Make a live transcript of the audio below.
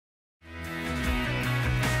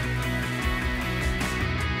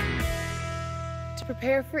To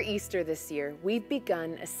prepare for Easter this year, we've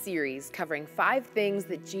begun a series covering 5 things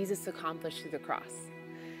that Jesus accomplished through the cross.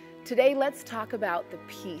 Today, let's talk about the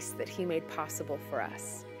peace that he made possible for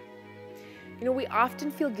us. We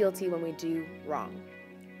often feel guilty when we do wrong.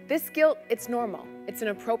 This guilt, it's normal. It's an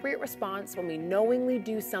appropriate response when we knowingly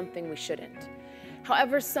do something we shouldn't.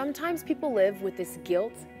 However, sometimes people live with this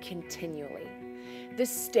guilt continually. This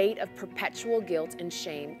state of perpetual guilt and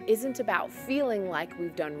shame isn't about feeling like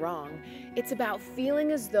we've done wrong. It's about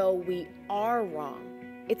feeling as though we are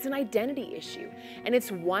wrong. It's an identity issue, and it's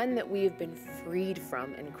one that we have been freed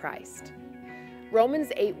from in Christ.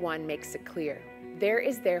 Romans 8:1 makes it clear, "There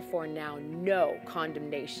is therefore now no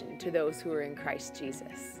condemnation to those who are in Christ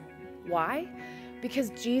Jesus." Why?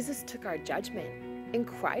 Because Jesus took our judgment. In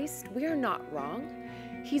Christ, we are not wrong.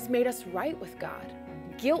 He's made us right with God.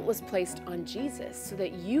 Guilt was placed on Jesus so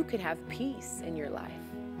that you could have peace in your life.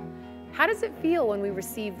 How does it feel when we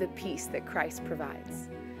receive the peace that Christ provides?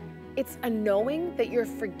 It's a knowing that you're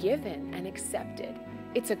forgiven and accepted.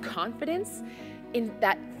 It's a confidence in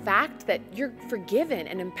that fact that you're forgiven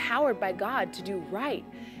and empowered by God to do right,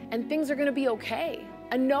 and things are going to be okay.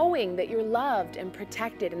 A knowing that you're loved and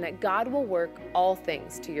protected and that God will work all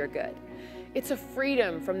things to your good. It's a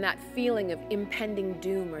freedom from that feeling of impending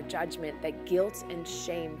doom or judgment that guilt and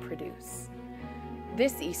shame produce.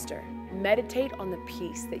 This Easter, meditate on the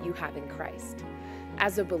peace that you have in Christ.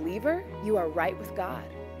 As a believer, you are right with God.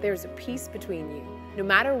 There's a peace between you. No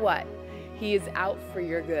matter what, He is out for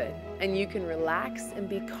your good, and you can relax and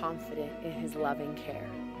be confident in His loving care.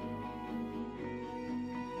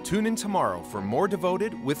 Tune in tomorrow for more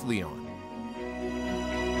Devoted with Leon.